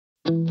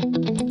Hey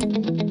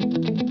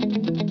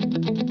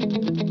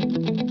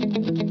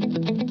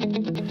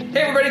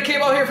everybody,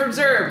 K-Ball here from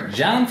Zerb.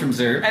 John from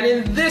Zerb. And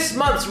in this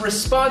month's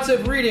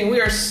responsive reading,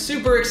 we are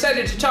super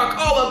excited to talk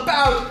all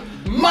about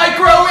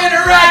micro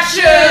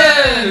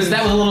interactions! That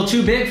was a little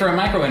too big for a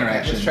micro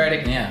interaction. Let's try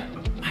it again.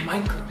 Yeah.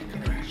 Micro interactions.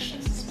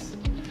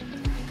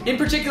 In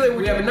particular,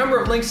 we have a number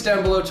of links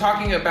down below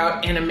talking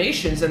about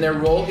animations and their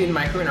role in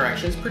micro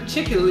interactions,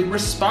 particularly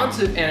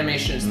responsive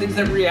animations, things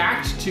that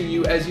react to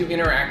you as you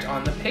interact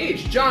on the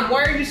page. John,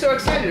 why are you so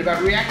excited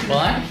about reactive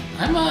animations?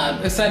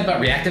 I'm excited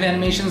about reactive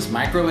animations,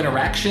 micro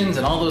interactions,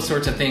 and all those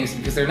sorts of things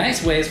because they're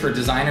nice ways for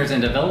designers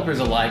and developers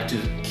alike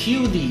to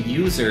cue the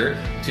user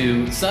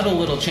to subtle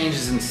little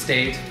changes in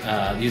state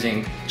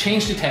using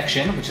change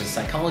detection, which is a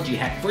psychology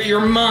hack for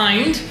your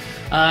mind,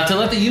 to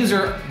let the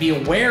user be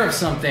aware of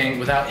something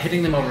without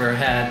hitting them over their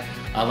head,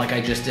 like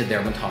I just did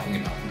there when talking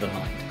about the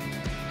mind.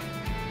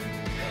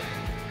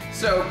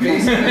 So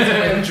basically, it's a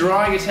way of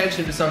drawing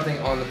attention to something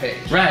on the page.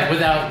 Right,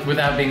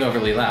 without being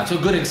overly loud. So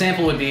a good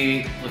example would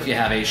be if you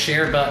have a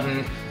share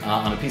button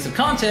on a piece of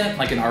content,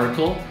 like an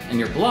article in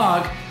your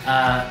blog,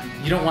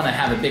 you don't want to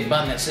have a big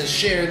button that says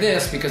share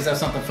this because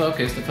that's not the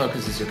focus. The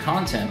focus is your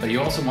content, but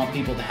you also want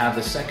people to have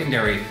the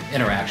secondary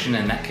interaction.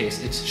 In that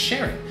case, it's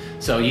sharing.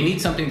 So you need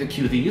something to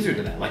cue the user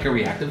to that, like a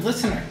reactive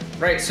listener.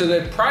 Right, so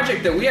the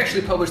project that we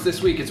actually published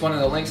this week, it's one of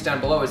the links down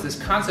below, is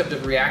this concept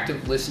of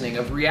reactive listening,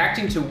 of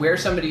reacting to where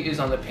somebody is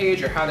on the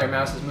page or how their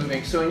mouse is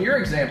moving. So in your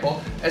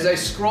example, as I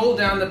scroll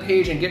down the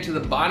page and get to the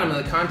bottom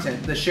of the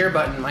content, the share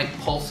button might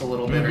pulse a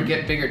little bit or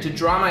get bigger to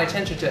draw my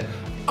attention to,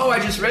 oh, I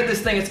just read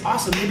this thing, it's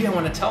awesome, maybe I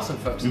want to tell some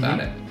folks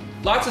about it.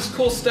 Lots of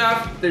cool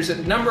stuff. There's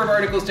a number of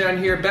articles down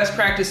here, best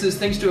practices,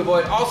 things to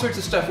avoid, all sorts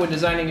of stuff when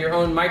designing your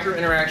own micro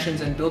interactions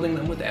and building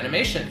them with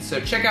animations. So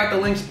check out the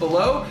links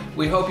below.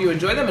 We hope you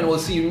enjoy them, and we'll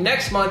see you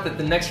next month at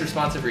the next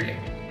responsive reading.